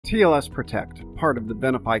TLS Protect, part of the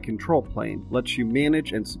Venafi control plane, lets you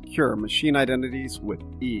manage and secure machine identities with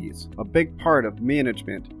ease. A big part of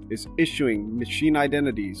management is issuing machine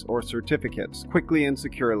identities or certificates quickly and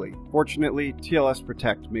securely. Fortunately, TLS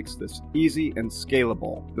Protect makes this easy and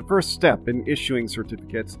scalable. The first step in issuing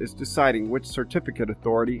certificates is deciding which certificate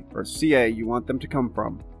authority or CA you want them to come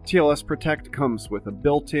from. TLS Protect comes with a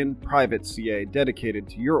built-in private CA dedicated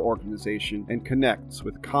to your organization and connects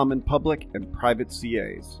with common public and private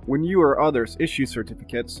CAs. When you or others issue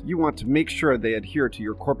certificates, you want to make sure they adhere to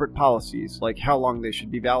your corporate policies, like how long they should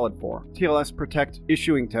be valid for. TLS Protect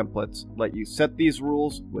issuing templates let you set these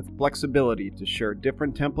rules with flexibility to share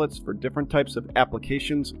different templates for different types of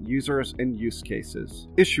applications, users, and use cases.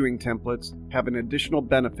 Issuing templates have an additional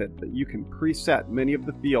benefit that you can preset many of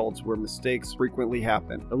the fields where mistakes frequently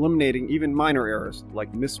happen. Eliminating even minor errors,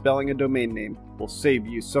 like misspelling a domain name, will save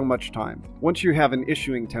you so much time. Once you have an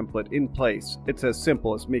issuing template in place, it's as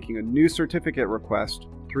simple as making a new certificate request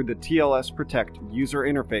through the TLS Protect user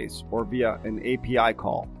interface or via an API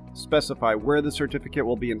call. Specify where the certificate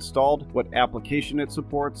will be installed, what application it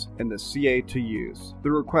supports, and the CA to use.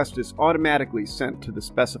 The request is automatically sent to the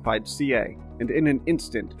specified CA, and in an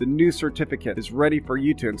instant, the new certificate is ready for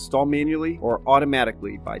you to install manually or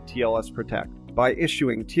automatically by TLS Protect. By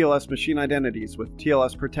issuing TLS machine identities with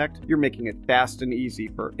TLS Protect, you're making it fast and easy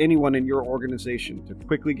for anyone in your organization to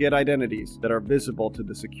quickly get identities that are visible to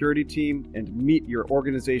the security team and meet your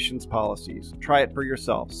organization's policies. Try it for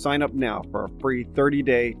yourself. Sign up now for a free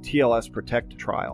 30-day TLS Protect trial.